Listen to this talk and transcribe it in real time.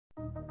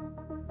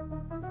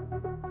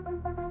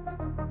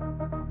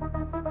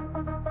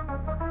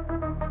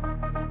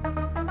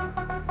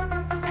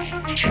I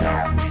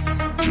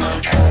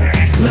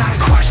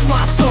crush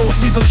my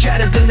foes, leave them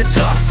shattered in the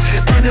dust.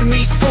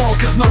 Enemies fall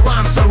cause my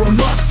rhymes are a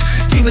must.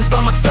 Demons by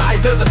my side,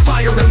 they're the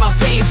fire in my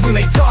veins. We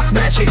make dark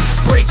magic,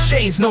 break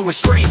chains, no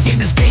restraints. In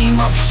this game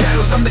of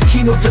shadows, I'm the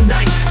king of the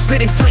night.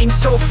 Spitting flames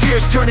so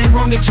fierce, turning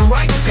wrong into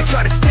right. They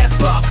try to step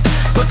up,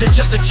 but they're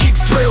just a cheap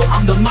thrill.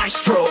 I'm the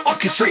maestro,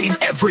 orchestrating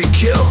every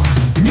kill.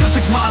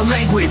 Music's my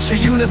language, a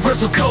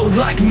universal code.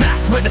 Like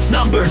math with its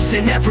numbers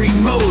in every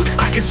mode.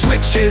 I can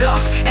switch it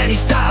up, any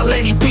style,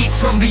 any beat.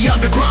 From the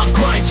underground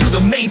grind to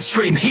the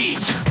mainstream heat.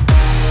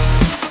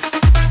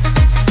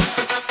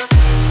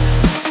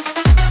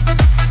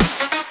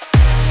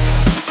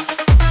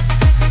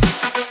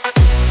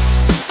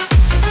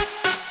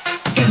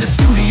 In the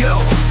studio,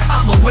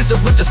 I'm a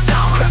wizard with the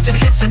sound. Crafting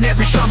hits in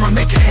every genre,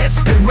 making heads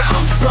spin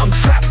round. From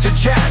trap to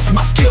jazz,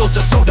 my skills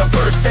are so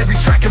diverse. Every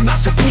track a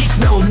masterpiece,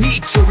 no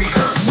need to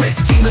rehearse. With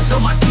demons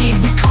on my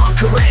team, we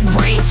conquer and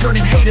reign.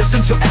 Turning haters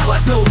into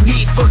allies, no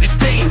need for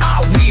disdain.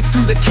 I weave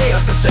through the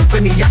chaos, a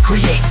symphony I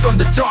create. From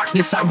the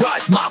darkness I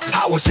rise, my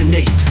power's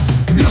innate.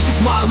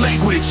 Music's my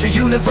language, a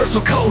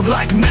universal code.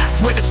 Like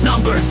math with its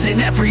numbers in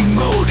every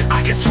mode.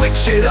 I can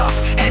switch it up,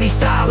 any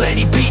style,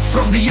 any beat.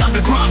 From the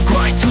underground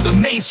grind to the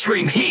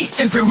mainstream heat.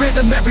 Every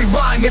rhythm, every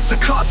rhyme, it's a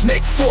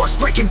cosmic force.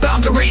 Breaking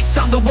boundaries,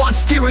 I'm the one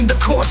steering the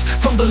course.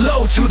 From the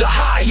low to the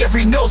high,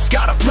 every note's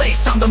got a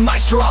place. I'm the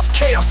maestro of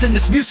chaos in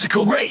this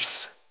musical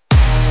race.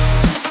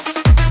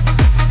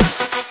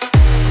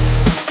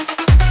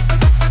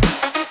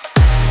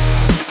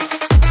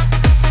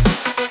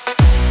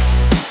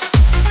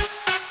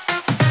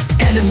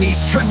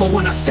 Enemies tremble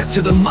when I step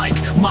to the mic.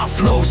 My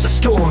flow's a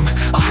storm,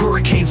 a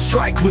hurricane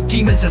strike. With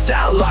demons as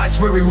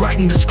allies, we're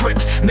rewriting the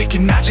script.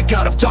 Making magic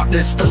out of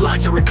darkness, the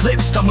lines are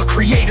eclipsed. I'm a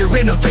creator,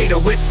 innovator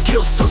with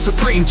skills so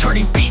supreme.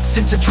 Turning beats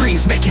into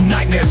dreams, making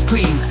nightmares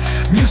clean.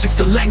 Music's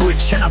the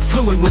language and I'm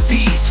fluent with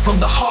ease. From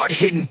the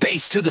hard-hitting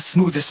bass to the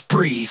smoothest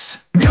breeze.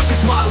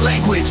 Music's my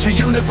language, a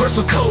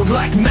universal code.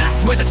 Like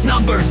math with its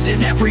numbers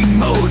in every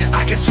mode.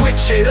 I can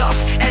switch it up,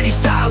 any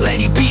style,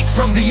 any beat.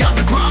 From the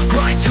underground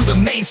grind to the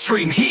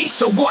mainstream heat.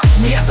 So watch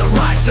me as I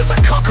rise, as I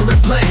conquer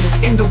and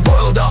blend. In the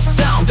world of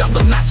sound, I'm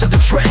the master of the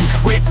trend.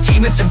 With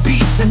demons and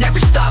beats, in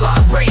every style I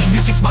reign.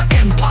 Music's my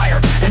empire,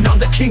 and I'm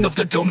the king of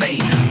the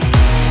domain.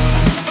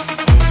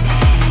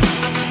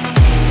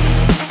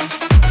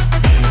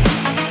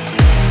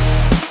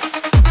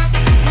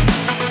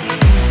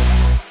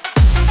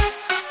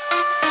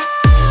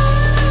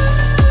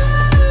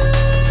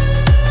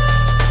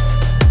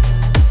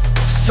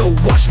 So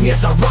watch me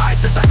as I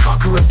rise, as I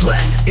conquer and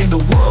blend. In the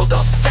world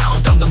of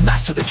sound, I'm the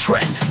master of the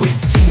trend. With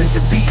demons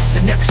and beats,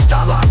 in every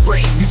style I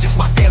reign. Music's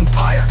my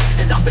empire,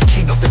 and I'm the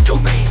king of the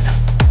domain.